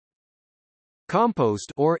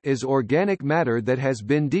Compost is organic matter that has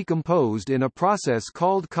been decomposed in a process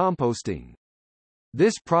called composting.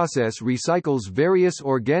 This process recycles various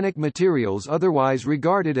organic materials otherwise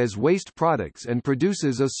regarded as waste products and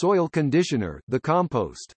produces a soil conditioner, the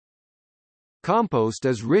compost. Compost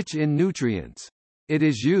is rich in nutrients. It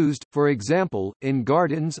is used, for example, in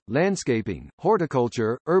gardens, landscaping,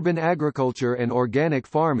 horticulture, urban agriculture and organic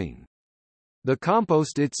farming. The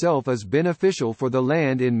compost itself is beneficial for the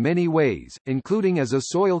land in many ways, including as a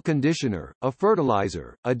soil conditioner, a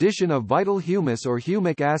fertilizer, addition of vital humus or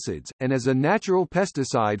humic acids, and as a natural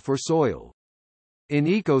pesticide for soil. In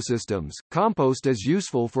ecosystems, compost is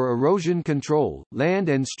useful for erosion control, land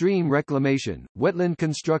and stream reclamation, wetland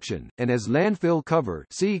construction, and as landfill cover.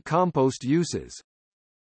 See compost uses.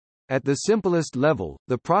 At the simplest level,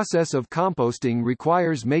 the process of composting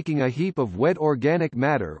requires making a heap of wet organic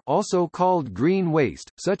matter, also called green waste,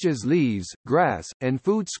 such as leaves, grass, and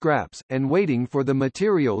food scraps, and waiting for the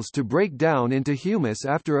materials to break down into humus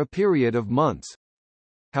after a period of months.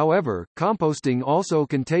 However, composting also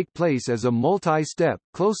can take place as a multi-step,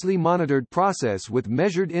 closely monitored process with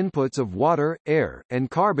measured inputs of water, air, and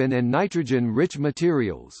carbon and nitrogen-rich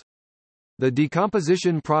materials. The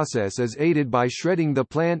decomposition process is aided by shredding the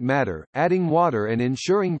plant matter, adding water and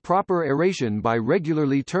ensuring proper aeration by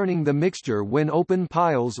regularly turning the mixture when open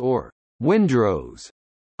piles or windrows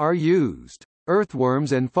are used.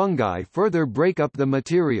 Earthworms and fungi further break up the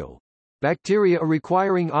material. Bacteria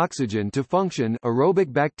requiring oxygen to function,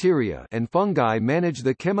 aerobic bacteria, and fungi manage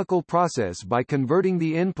the chemical process by converting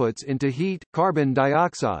the inputs into heat, carbon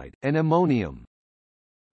dioxide, and ammonium.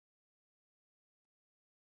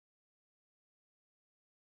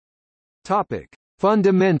 Topic: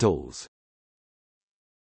 Fundamentals.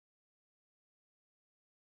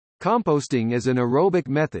 Composting is an aerobic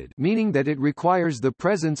method, meaning that it requires the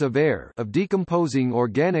presence of air, of decomposing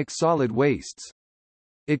organic solid wastes.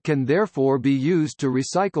 It can therefore be used to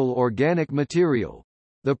recycle organic material.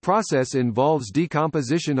 The process involves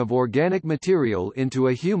decomposition of organic material into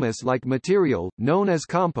a humus-like material, known as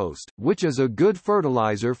compost, which is a good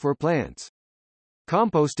fertilizer for plants.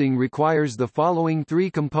 Composting requires the following three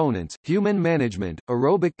components: human management,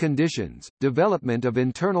 aerobic conditions, development of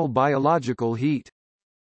internal biological heat.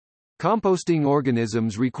 Composting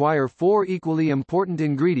organisms require four equally important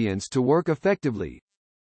ingredients to work effectively.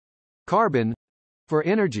 Carbon. For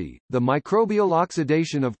energy, the microbial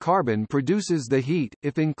oxidation of carbon produces the heat,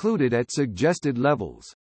 if included at suggested levels.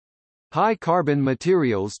 High carbon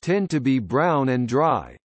materials tend to be brown and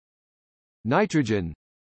dry. Nitrogen.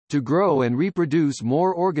 To grow and reproduce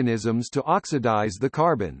more organisms to oxidize the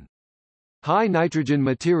carbon. High nitrogen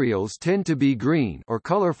materials tend to be green or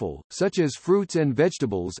colorful, such as fruits and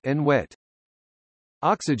vegetables, and wet.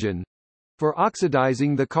 Oxygen. For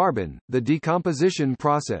oxidizing the carbon, the decomposition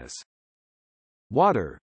process.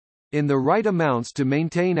 Water. In the right amounts to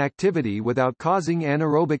maintain activity without causing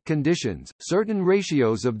anaerobic conditions. Certain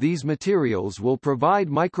ratios of these materials will provide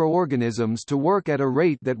microorganisms to work at a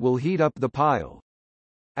rate that will heat up the pile.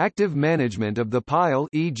 Active management of the pile,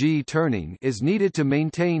 e.g. turning, is needed to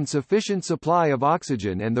maintain sufficient supply of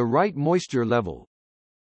oxygen and the right moisture level.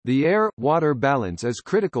 The air-water balance is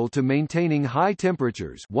critical to maintaining high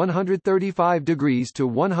temperatures 135 degrees to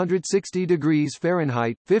 160 degrees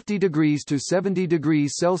Fahrenheit, 50 degrees to 70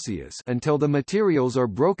 degrees Celsius until the materials are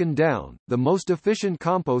broken down. The most efficient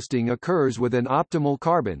composting occurs with an optimal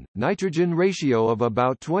carbon-nitrogen ratio of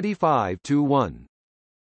about 25:1.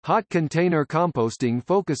 Hot container composting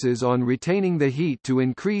focuses on retaining the heat to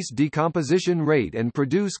increase decomposition rate and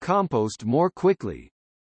produce compost more quickly.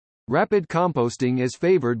 Rapid composting is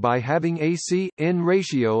favored by having a C/N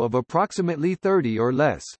ratio of approximately 30 or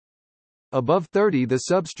less. Above 30 the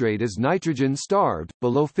substrate is nitrogen-starved,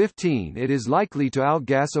 below 15 it is likely to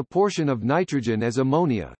outgas a portion of nitrogen as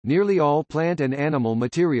ammonia. Nearly all plant and animal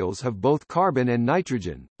materials have both carbon and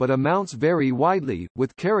nitrogen, but amounts vary widely,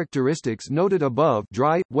 with characteristics noted above: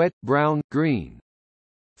 dry, wet, brown, green.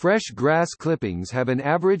 Fresh grass clippings have an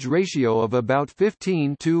average ratio of about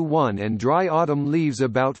 15:1 and dry autumn leaves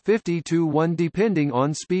about 50:1 depending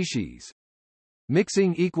on species.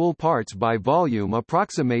 Mixing equal parts by volume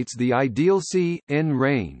approximates the ideal C/N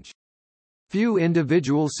range. Few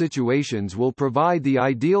individual situations will provide the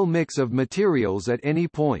ideal mix of materials at any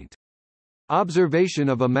point. Observation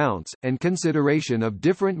of amounts, and consideration of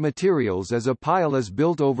different materials as a pile is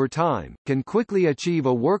built over time, can quickly achieve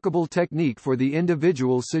a workable technique for the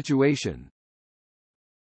individual situation.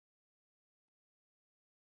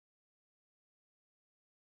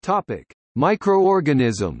 Topic: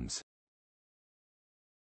 Microorganisms.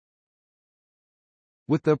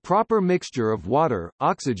 With the proper mixture of water,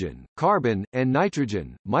 oxygen, carbon, and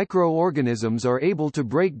nitrogen, microorganisms are able to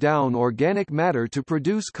break down organic matter to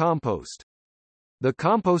produce compost. The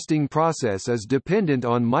composting process is dependent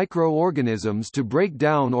on microorganisms to break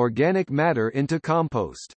down organic matter into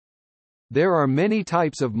compost. There are many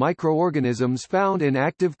types of microorganisms found in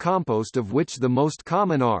active compost, of which the most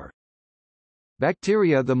common are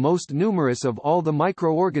bacteria, the most numerous of all the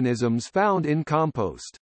microorganisms found in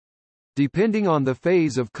compost. Depending on the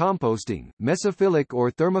phase of composting, mesophilic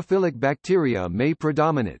or thermophilic bacteria may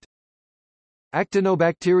predominate.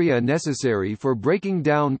 Actinobacteria necessary for breaking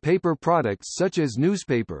down paper products such as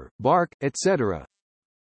newspaper, bark, etc.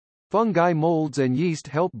 Fungi, molds and yeast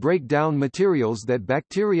help break down materials that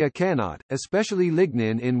bacteria cannot, especially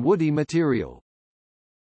lignin in woody material.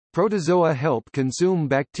 Protozoa help consume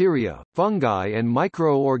bacteria, fungi and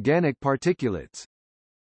microorganic particulates.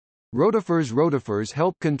 Rotifers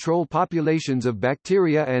help control populations of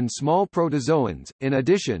bacteria and small protozoans. In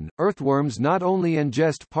addition, earthworms not only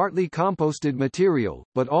ingest partly composted material,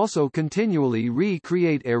 but also continually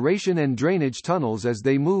recreate aeration and drainage tunnels as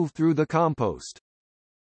they move through the compost.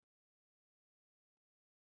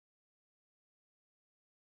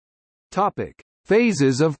 Topic: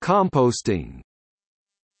 Phases of composting.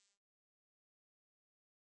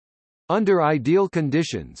 Under ideal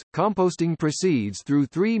conditions, composting proceeds through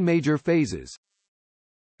three major phases.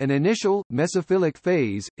 An initial, mesophilic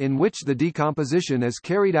phase, in which the decomposition is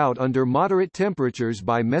carried out under moderate temperatures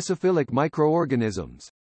by mesophilic microorganisms.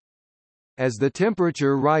 As the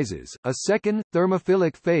temperature rises, a second,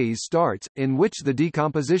 thermophilic phase starts, in which the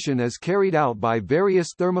decomposition is carried out by various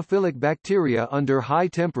thermophilic bacteria under high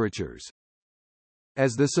temperatures.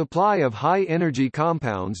 As the supply of high-energy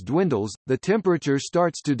compounds dwindles, the temperature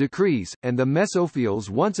starts to decrease, and the mesophiles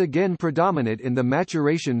once again predominate in the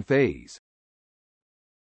maturation phase.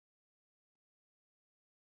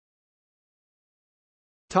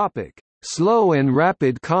 Topic: Slow and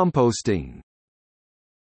rapid composting.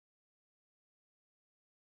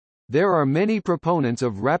 There are many proponents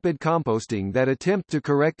of rapid composting that attempt to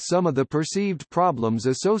correct some of the perceived problems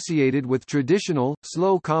associated with traditional,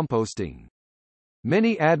 slow composting.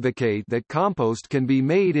 Many advocate that compost can be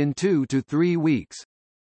made in 2 to 3 weeks.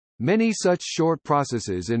 Many such short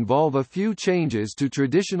processes involve a few changes to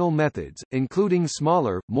traditional methods, including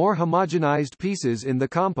smaller, more homogenized pieces in the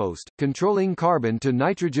compost, controlling carbon to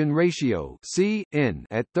nitrogen ratio (C/N)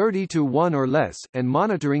 at 30:1 or less, and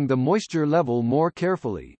monitoring the moisture level more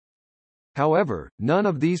carefully. However, none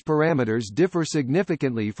of these parameters differ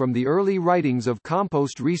significantly from the early writings of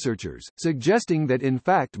compost researchers, suggesting that in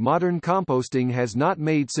fact modern composting has not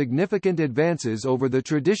made significant advances over the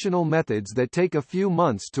traditional methods that take a few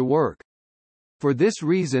months to work. For this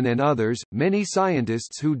reason and others, many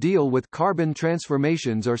scientists who deal with carbon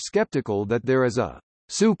transformations are skeptical that there is a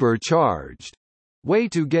supercharged way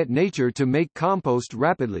to get nature to make compost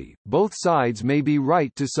rapidly. Both sides may be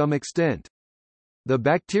right to some extent. The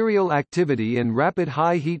bacterial activity in rapid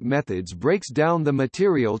high-heat methods breaks down the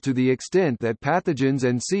material to the extent that pathogens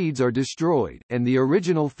and seeds are destroyed, and the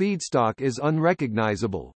original feedstock is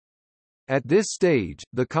unrecognizable. At this stage,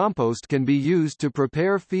 the compost can be used to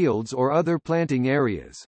prepare fields or other planting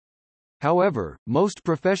areas. However, most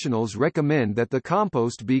professionals recommend that the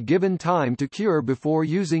compost be given time to cure before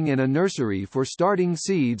using in a nursery for starting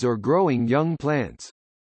seeds or growing young plants.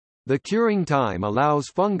 The curing time allows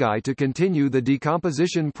fungi to continue the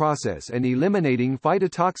decomposition process and eliminating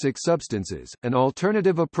phytotoxic substances. An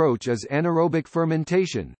alternative approach is anaerobic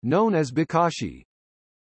fermentation, known as Bokashi.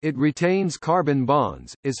 It retains carbon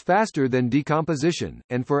bonds, is faster than decomposition,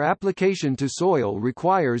 and for application to soil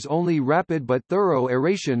requires only rapid but thorough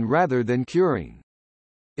aeration rather than curing.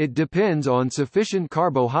 It depends on sufficient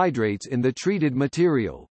carbohydrates in the treated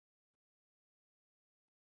material.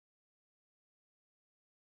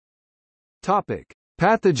 Topic: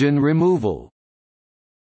 Pathogen removal.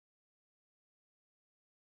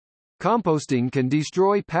 Composting can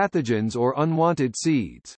destroy pathogens or unwanted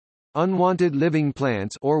seeds. Unwanted living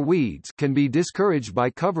plants or weeds can be discouraged by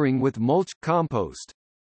covering with mulch compost.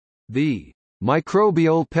 The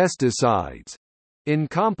microbial pesticides in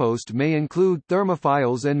compost may include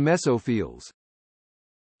thermophiles and mesophiles.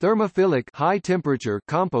 Thermophilic high-temperature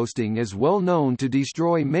composting is well known to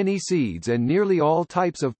destroy many seeds and nearly all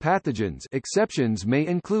types of pathogens. Exceptions may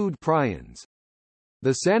include prions.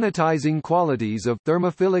 The sanitizing qualities of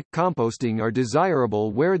thermophilic composting are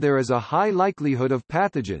desirable where there is a high likelihood of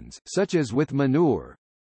pathogens, such as with manure.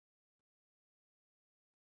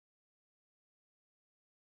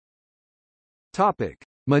 Topic: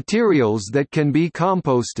 Materials that can be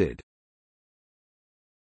composted.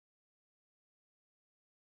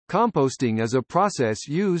 Composting is a process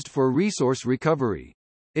used for resource recovery.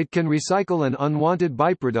 It can recycle an unwanted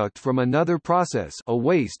byproduct from another process, a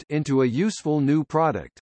waste, into a useful new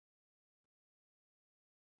product.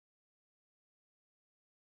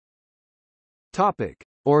 Topic: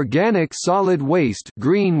 Organic solid waste,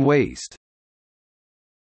 green waste.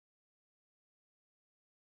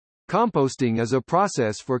 Composting is a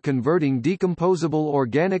process for converting decomposable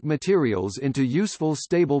organic materials into useful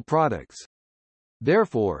stable products.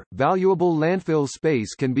 Therefore, valuable landfill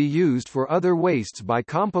space can be used for other wastes by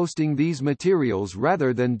composting these materials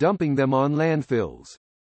rather than dumping them on landfills.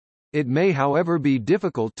 It may, however, be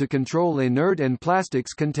difficult to control inert and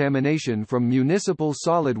plastics contamination from municipal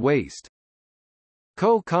solid waste.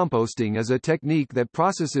 Co-composting is a technique that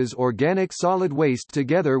processes organic solid waste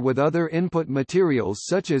together with other input materials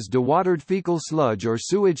such as dewatered fecal sludge or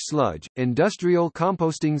sewage sludge. Industrial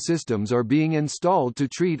composting systems are being installed to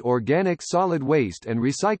treat organic solid waste and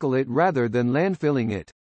recycle it rather than landfilling it.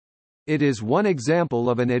 It is one example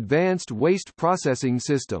of an advanced waste processing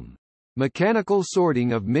system. Mechanical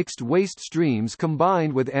sorting of mixed waste streams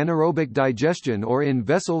combined with anaerobic digestion or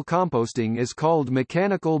in-vessel composting is called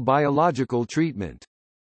mechanical biological treatment.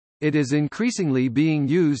 It is increasingly being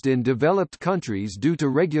used in developed countries due to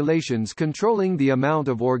regulations controlling the amount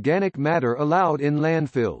of organic matter allowed in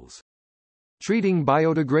landfills. Treating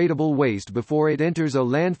biodegradable waste before it enters a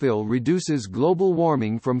landfill reduces global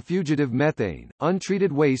warming from fugitive methane.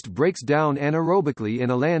 Untreated waste breaks down anaerobically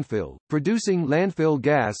in a landfill, producing landfill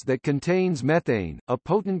gas that contains methane, a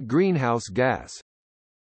potent greenhouse gas.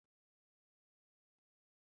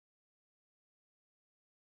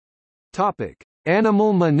 Topic: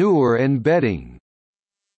 Animal manure and bedding.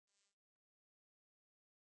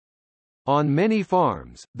 On many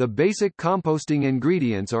farms, the basic composting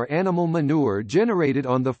ingredients are animal manure generated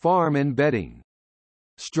on the farm and bedding.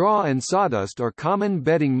 Straw and sawdust are common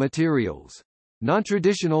bedding materials.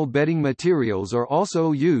 Non-traditional bedding materials are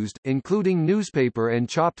also used, including newspaper and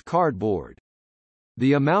chopped cardboard.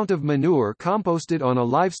 The amount of manure composted on a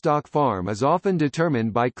livestock farm is often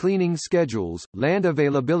determined by cleaning schedules, land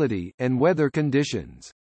availability, and weather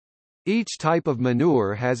conditions. Each type of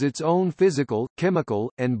manure has its own physical,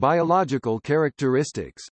 chemical, and biological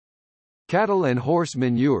characteristics. Cattle and horse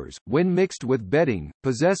manures, when mixed with bedding,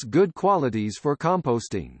 possess good qualities for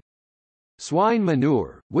composting. Swine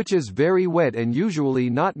manure, which is very wet and usually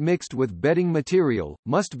not mixed with bedding material,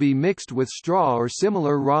 must be mixed with straw or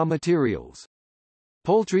similar raw materials.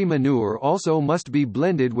 Poultry manure also must be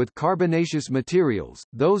blended with carbonaceous materials,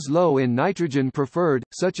 those low in nitrogen preferred,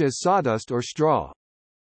 such as sawdust or straw.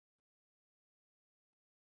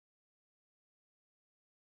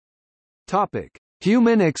 Topic: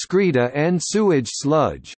 Human excreta and sewage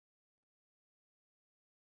sludge.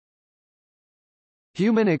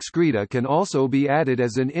 Human excreta can also be added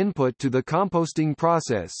as an input to the composting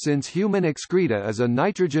process since human excreta is a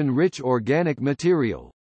nitrogen-rich organic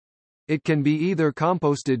material. It can be either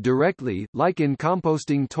composted directly, like in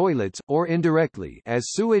composting toilets, or indirectly,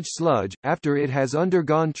 as sewage sludge, after it has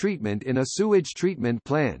undergone treatment in a sewage treatment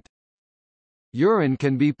plant. Urine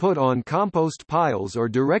can be put on compost piles or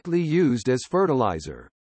directly used as fertilizer.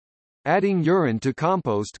 Adding urine to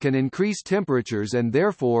compost can increase temperatures and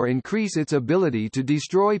therefore increase its ability to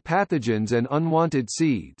destroy pathogens and unwanted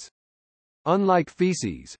seeds. Unlike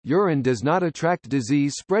feces, urine does not attract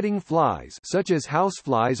disease-spreading flies such as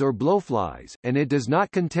houseflies or blowflies, and it does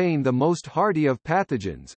not contain the most hardy of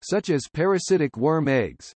pathogens, such as parasitic worm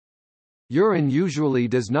eggs. Urine usually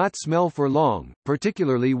does not smell for long,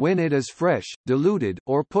 particularly when it is fresh, diluted,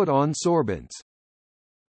 or put on sorbents.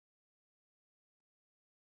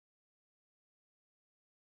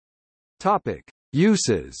 Topic: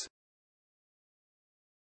 Uses.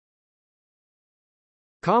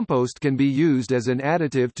 Compost can be used as an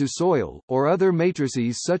additive to soil, or other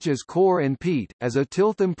matrices such as coir and peat, as a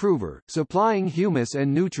tilth improver, supplying humus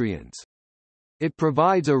and nutrients. It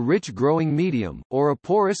provides a rich growing medium, or a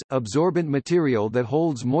porous, absorbent material that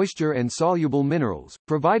holds moisture and soluble minerals,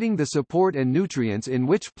 providing the support and nutrients in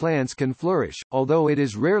which plants can flourish, although it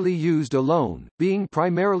is rarely used alone, being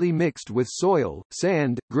primarily mixed with soil,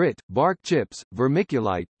 sand, grit, bark chips,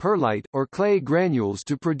 vermiculite, perlite, or clay granules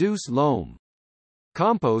to produce loam.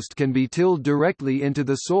 Compost can be tilled directly into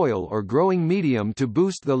the soil or growing medium to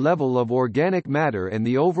boost the level of organic matter and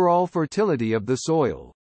the overall fertility of the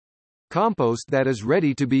soil. Compost that is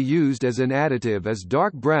ready to be used as an additive is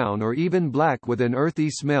dark brown or even black with an earthy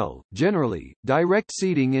smell. Generally, direct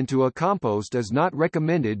seeding into a compost is not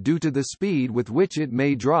recommended due to the speed with which it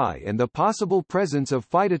may dry and the possible presence of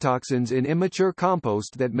phytotoxins in immature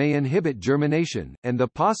compost that may inhibit germination, and the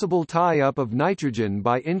possible tie-up of nitrogen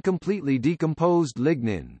by incompletely decomposed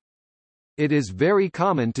lignin. It is very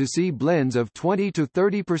common to see blends of 20 to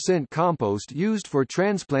 30% compost used for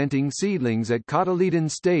transplanting seedlings at cotyledon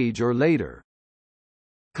stage or later.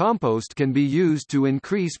 Compost can be used to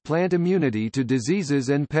increase plant immunity to diseases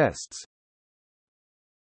and pests.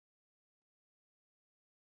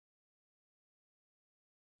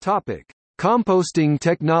 Topic: Composting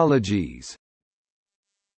technologies.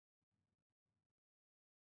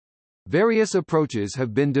 Various approaches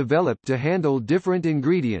have been developed to handle different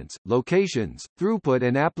ingredients, locations, throughput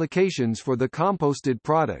and applications for the composted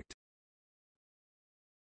product.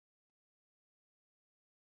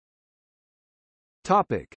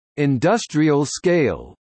 Topic: Industrial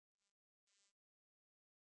scale.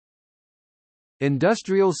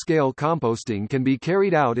 Industrial-scale composting can be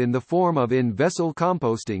carried out in the form of in-vessel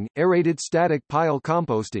composting, aerated static pile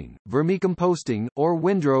composting, vermicomposting, or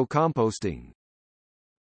windrow composting.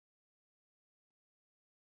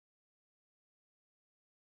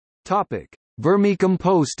 Topic: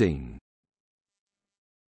 Vermicomposting.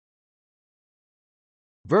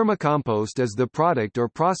 Vermicompost is the product or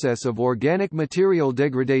process of organic material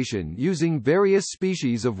degradation using various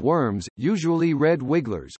species of worms, usually red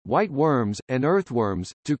wigglers, white worms, and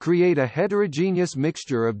earthworms, to create a heterogeneous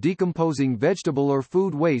mixture of decomposing vegetable or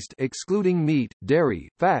food waste excluding meat, dairy,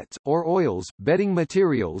 fats, or oils, bedding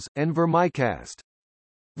materials, and vermicast.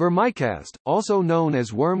 Vermicast, also known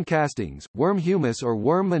as worm castings, worm humus or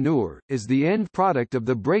worm manure, is the end product of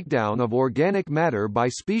the breakdown of organic matter by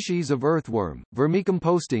species of earthworm.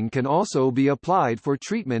 Vermicomposting can also be applied for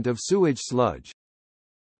treatment of sewage sludge.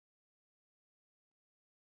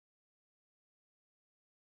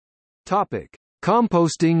 Topic: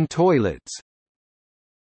 Composting toilets.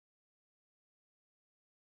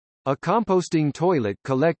 A composting toilet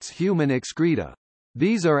collects human excreta.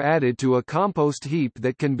 These are added to a compost heap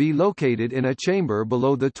that can be located in a chamber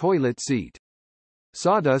below the toilet seat.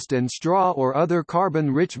 Sawdust and straw or other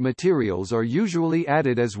carbon-rich materials are usually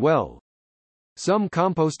added as well. Some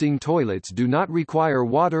composting toilets do not require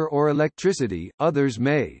water or electricity, others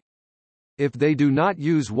may. If they do not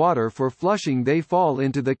use water for flushing, they fall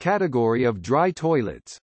into the category of dry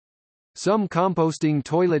toilets. Some composting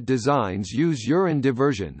toilet designs use urine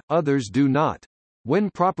diversion, others do not.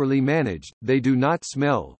 When properly managed, they do not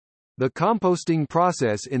smell. The composting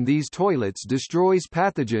process in these toilets destroys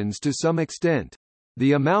pathogens to some extent.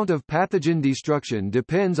 The amount of pathogen destruction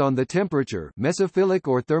depends on the temperature, mesophilic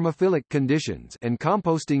or thermophilic conditions, and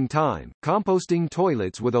composting time. Composting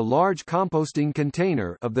toilets with a large composting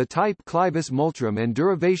container of the type Clivus multrum and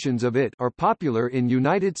derivations of it are popular in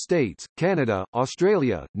United States, Canada,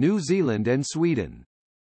 Australia, New Zealand and Sweden.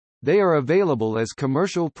 They are available as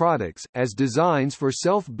commercial products, as designs for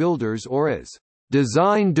self-builders or as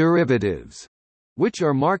design derivatives, which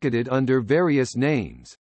are marketed under various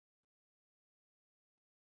names.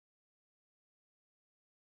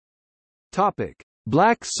 Topic: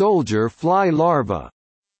 Black soldier fly larva.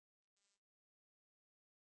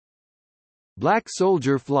 Black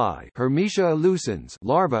soldier fly Hermetia illucens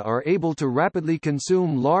larvae are able to rapidly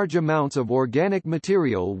consume large amounts of organic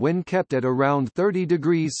material when kept at around 30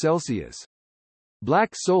 degrees Celsius.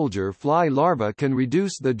 Black soldier fly larvae can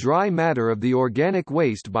reduce the dry matter of the organic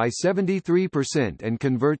waste by 73% and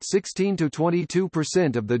convert 16 to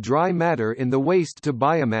 22% of the dry matter in the waste to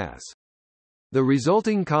biomass. The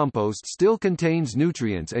resulting compost still contains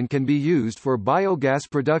nutrients and can be used for biogas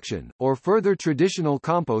production, or further traditional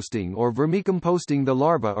composting or vermicomposting. The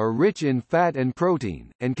larvae are rich in fat and protein,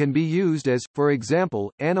 and can be used as, for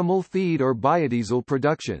example, animal feed or biodiesel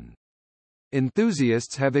production.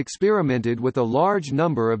 Enthusiasts have experimented with a large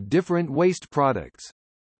number of different waste products.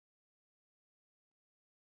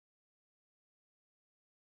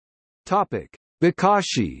 Topic: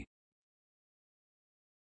 Bokashi.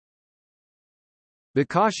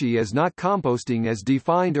 Bokashi is not composting as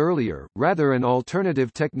defined earlier, rather an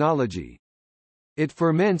alternative technology. It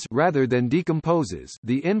ferments rather than decomposes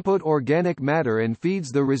the input organic matter and feeds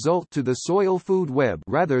the result to the soil food web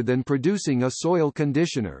rather than producing a soil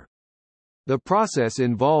conditioner. The process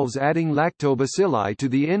involves adding lactobacilli to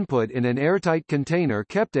the input in an airtight container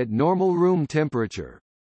kept at normal room temperature.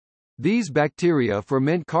 These bacteria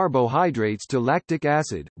ferment carbohydrates to lactic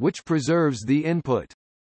acid, which preserves the input.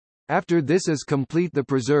 After this is complete, the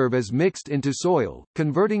preserve is mixed into soil,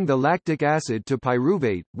 converting the lactic acid to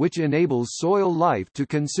pyruvate, which enables soil life to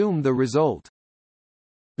consume the result.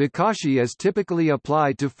 Bokashi is typically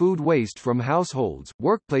applied to food waste from households,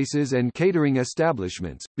 workplaces and catering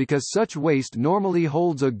establishments. Because such waste normally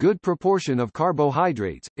holds a good proportion of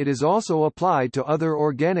carbohydrates, it is also applied to other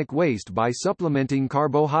organic waste by supplementing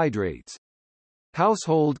carbohydrates.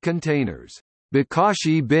 Household containers,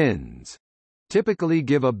 Bokashi bins, typically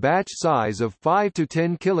give a batch size of 5 to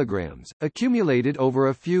 10 kilograms, accumulated over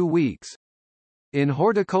a few weeks. In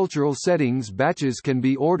horticultural settings, batches can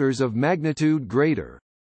be orders of magnitude greater.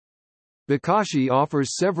 Bokashi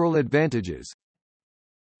offers several advantages.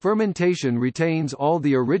 Fermentation retains all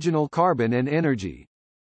the original carbon and energy.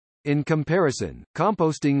 In comparison,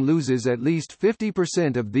 composting loses at least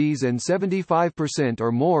 50% of these and 75%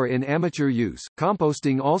 or more in amateur use.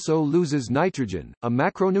 Composting also loses nitrogen, a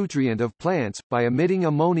macronutrient of plants, by emitting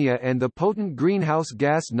ammonia and the potent greenhouse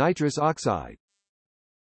gas nitrous oxide.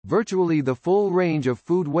 Virtually the full range of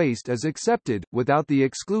food waste is accepted, without the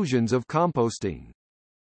exclusions of composting.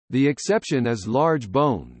 The exception is large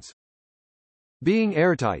bones. Being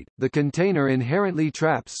airtight, the container inherently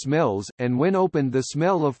traps smells, and when opened the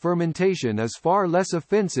smell of fermentation is far less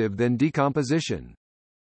offensive than decomposition.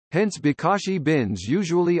 Hence Bokashi bins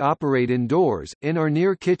usually operate indoors, in or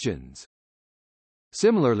near kitchens.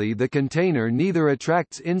 Similarly, the container neither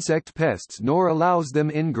attracts insect pests nor allows them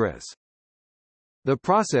ingress. The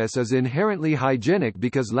process is inherently hygienic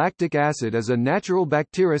because lactic acid is a natural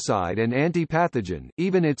bactericide and antipathogen,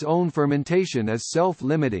 even its own fermentation is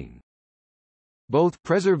self-limiting. Both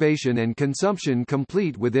preservation and consumption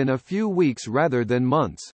complete within a few weeks rather than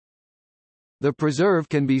months. The preserve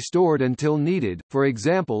can be stored until needed, for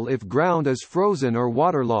example if ground is frozen or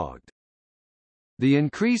waterlogged. The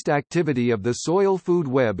increased activity of the soil food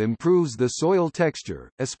web improves the soil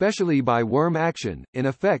texture, especially by worm action. In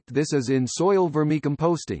effect, this is in soil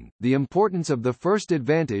vermicomposting. The importance of the first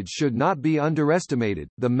advantage should not be underestimated.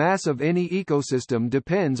 The mass of any ecosystem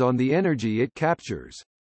depends on the energy it captures.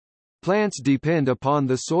 Plants depend upon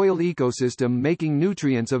the soil ecosystem making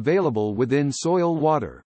nutrients available within soil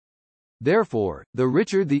water. Therefore, the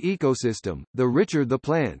richer the ecosystem, the richer the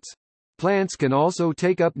plants. Plants can also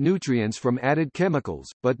take up nutrients from added chemicals,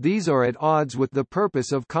 but these are at odds with the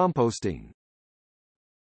purpose of composting.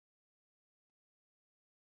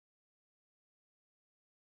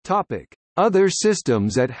 Topic: Other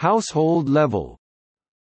systems at household level.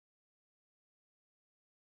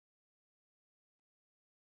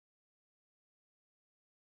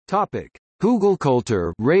 Topic: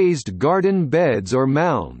 Hügelkultur, raised garden beds or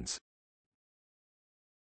mounds.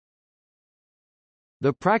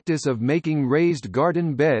 The practice of making raised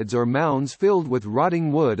garden beds or mounds filled with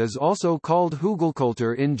rotting wood is also called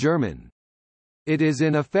Hügelkultur in German. It is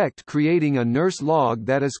in effect creating a nurse log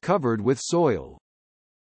that is covered with soil.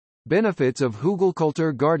 Benefits of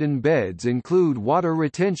Hügelkultur garden beds include water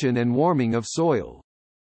retention and warming of soil.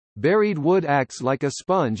 Buried wood acts like a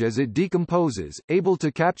sponge as it decomposes, able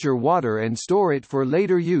to capture water and store it for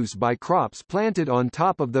later use by crops planted on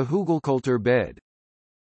top of the Hügelkultur bed.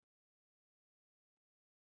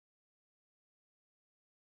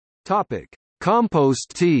 Topic: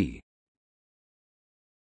 Compost tea.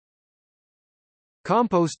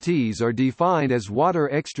 Compost teas are defined as water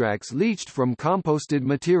extracts leached from composted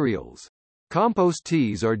materials. Compost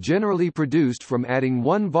teas are generally produced from adding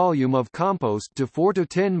 1 volume of compost to 4 to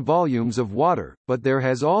 10 volumes of water, but there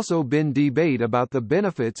has also been debate about the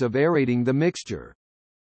benefits of aerating the mixture.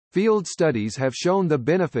 Field studies have shown the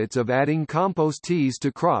benefits of adding compost teas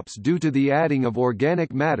to crops due to the adding of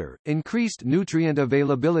organic matter, increased nutrient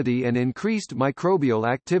availability and increased microbial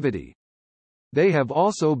activity. They have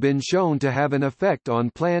also been shown to have an effect on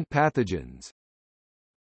plant pathogens.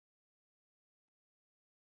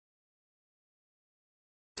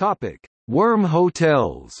 Topic: Worm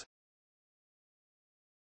hotels.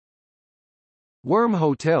 Worm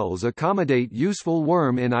hotels accommodate useful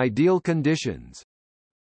worm in ideal conditions.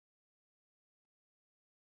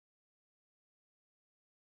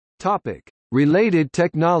 Topic: Related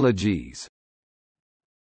technologies.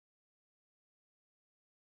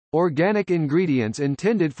 Organic ingredients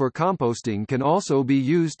intended for composting can also be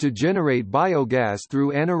used to generate biogas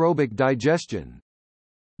through anaerobic digestion.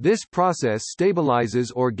 This process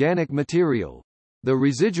stabilizes organic material. The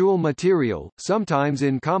residual material, sometimes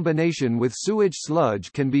in combination with sewage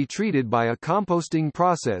sludge, can be treated by a composting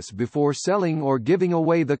process before selling or giving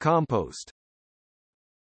away the compost.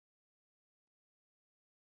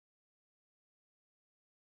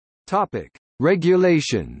 Topic: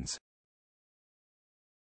 Regulations.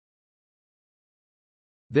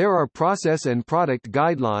 There are process and product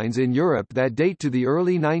guidelines in Europe that date to the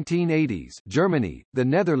early 1980s, Germany, the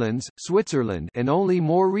Netherlands, Switzerland, and only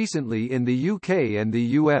more recently in the UK and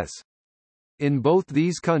the US. In both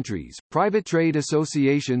these countries, private trade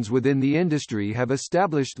associations within the industry have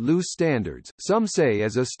established loose standards, some say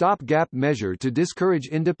as a stopgap measure to discourage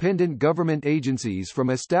independent government agencies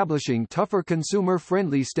from establishing tougher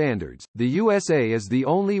consumer-friendly standards. The USA is the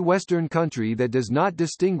only Western country that does not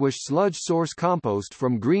distinguish sludge source compost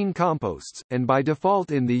from green composts, and by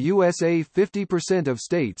default in the USA 50% of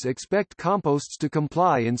states expect composts to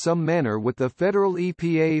comply in some manner with the federal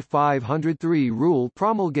EPA 503 rule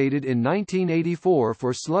promulgated in 1984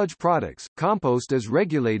 for sludge products. Compost is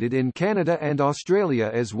regulated in Canada and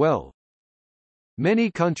Australia as well.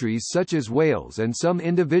 Many countries such as Wales and some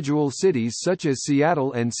individual cities such as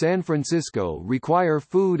Seattle and San Francisco require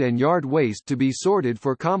food and yard waste to be sorted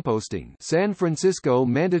for composting. San Francisco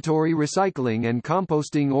Mandatory Recycling and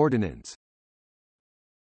Composting Ordinance.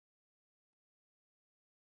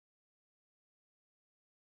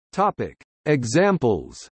 Topic: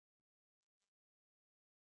 Examples.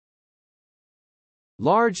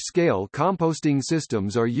 Large-scale composting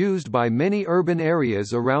systems are used by many urban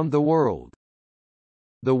areas around the world.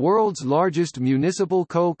 The world's largest municipal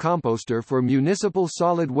co-composter for municipal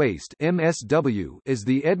solid waste (MSW) is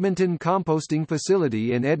the Edmonton Composting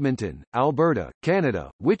Facility in Edmonton, Alberta, Canada,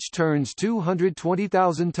 which turns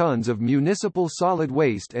 220,000 tons of municipal solid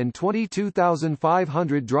waste and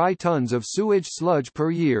 22,500 dry tons of sewage sludge per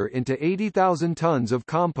year into 80,000 tons of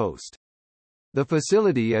compost. The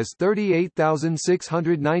facility is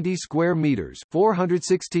 38,690 square meters,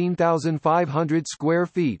 416,500 square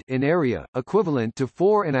feet in area, equivalent to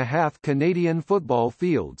 4.5 Canadian football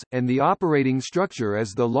fields, and the operating structure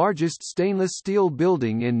is the largest stainless steel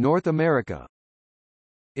building in North America.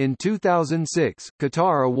 In 2006,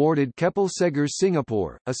 Qatar awarded Keppel Seghers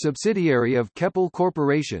Singapore, a subsidiary of Keppel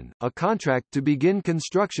Corporation, a contract to begin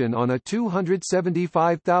construction on a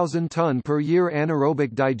 275,000-ton per year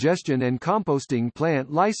anaerobic digestion and composting plant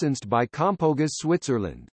licensed by Compogas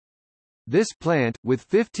Switzerland. This plant, with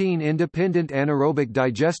 15 independent anaerobic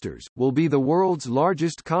digesters, will be the world's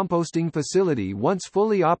largest composting facility once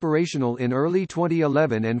fully operational in early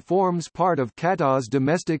 2011 and forms part of Qatar's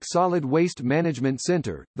Domestic Solid Waste Management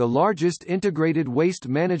Center, the largest integrated waste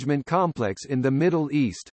management complex in the Middle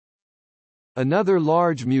East. Another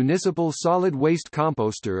large municipal solid waste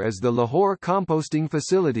composter is the Lahore Composting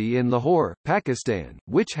Facility in Lahore, Pakistan,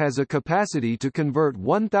 which has a capacity to convert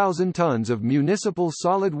 1,000 tons of municipal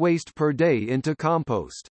solid waste per day into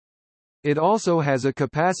compost. It also has a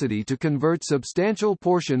capacity to convert substantial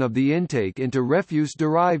portion of the intake into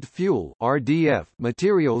refuse-derived fuel (RDF)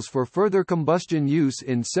 materials for further combustion use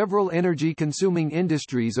in several energy-consuming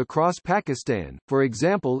industries across Pakistan, for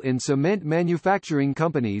example in cement manufacturing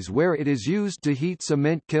companies where it is used to heat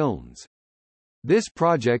cement kilns. This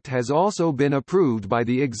project has also been approved by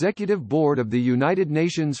the Executive Board of the United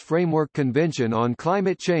Nations Framework Convention on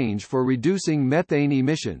Climate Change for reducing methane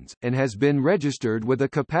emissions, and has been registered with a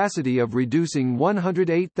capacity of reducing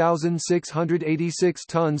 108,686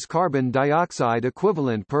 tons carbon dioxide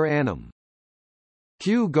equivalent per annum.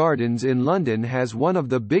 Kew Gardens in London has one of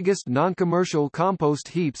the biggest non-commercial compost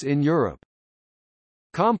heaps in Europe.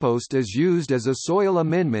 Compost is used as a soil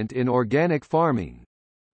amendment in organic farming.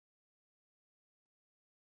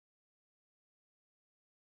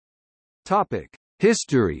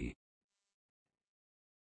 History.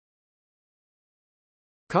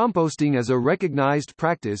 Composting as a recognized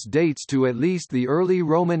practice dates to at least the early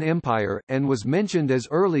Roman Empire, and was mentioned as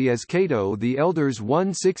early as Cato the Elder's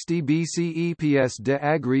 160 BCE Pies de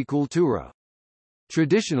Agricultura.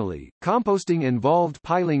 Traditionally, composting involved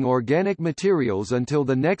piling organic materials until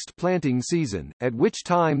the next planting season, at which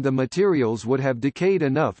time the materials would have decayed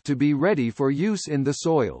enough to be ready for use in the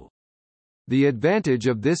soil. The advantage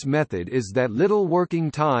of this method is that little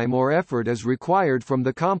working time or effort is required from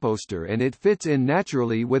the composter and it fits in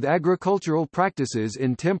naturally with agricultural practices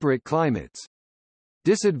in temperate climates.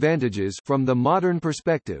 Disadvantages from the modern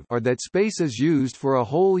perspective are that space is used for a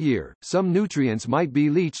whole year, some nutrients might be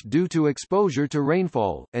leached due to exposure to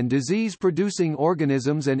rainfall, and disease-producing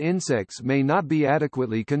organisms and insects may not be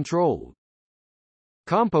adequately controlled.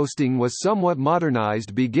 Composting was somewhat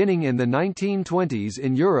modernized beginning in the 1920s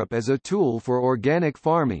in Europe as a tool for organic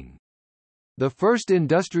farming. The first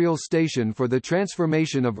industrial station for the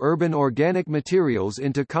transformation of urban organic materials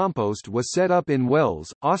into compost was set up in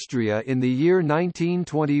Wels, Austria in the year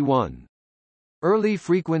 1921. Early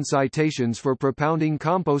frequent citations for propounding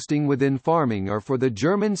composting within farming are for the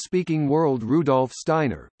German-speaking world Rudolf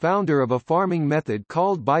Steiner, founder of a farming method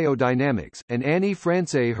called biodynamics, and Annie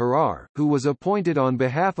Francais Harrar, who was appointed on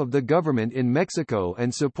behalf of the government in Mexico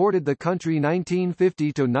and supported the country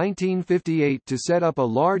 1950–1958 to set up a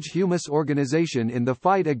large humus organization in the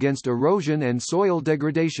fight against erosion and soil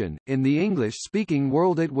degradation. In the English-speaking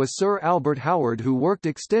world it was Sir Albert Howard who worked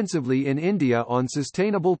extensively in India on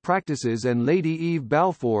sustainable practices, and Lady Eve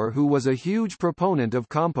Balfour who was a huge proponent of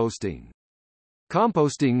composting.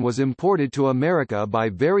 Composting was imported to America by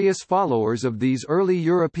various followers of these early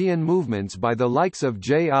European movements by the likes of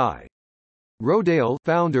J.I. Rodale,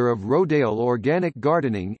 founder of Rodale Organic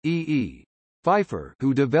Gardening, E.E. Pfeiffer,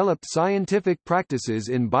 who developed scientific practices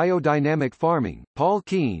in biodynamic farming, Paul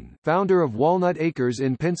Keene, founder of Walnut Acres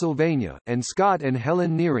in Pennsylvania, and Scott and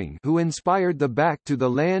Helen Nearing, who inspired the Back to the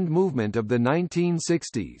Land movement of the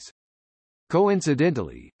 1960s.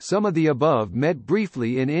 Coincidentally, some of the above met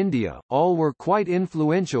briefly in India. All were quite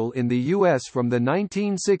influential in the U.S. from the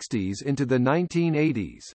 1960s into the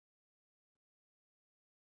 1980s.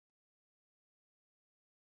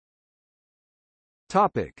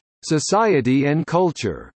 Topic: Society and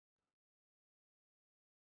culture.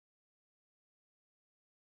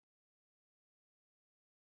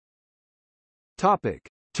 Topic: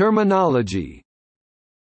 Terminology.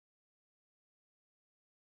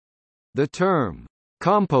 The term,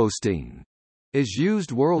 composting, is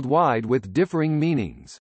used worldwide with differing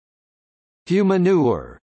meanings.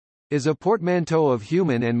 Humanure is a portmanteau of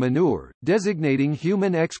human and manure, designating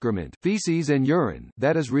human excrement, feces and urine,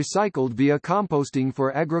 that is recycled via composting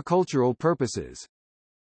for agricultural purposes.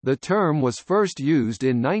 The term was first used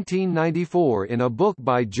in 1994 in a book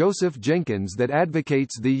by Joseph Jenkins that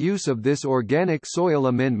advocates the use of this organic soil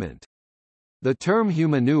amendment. The term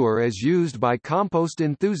humanure is used by compost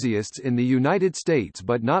enthusiasts in the United States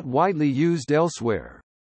but not widely used elsewhere.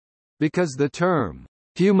 Because the term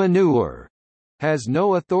humanure has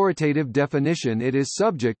no authoritative definition, it is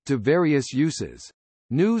subject to various uses.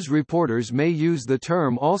 News reporters may use the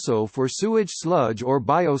term also for sewage sludge or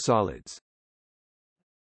biosolids.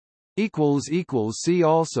 See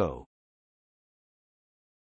also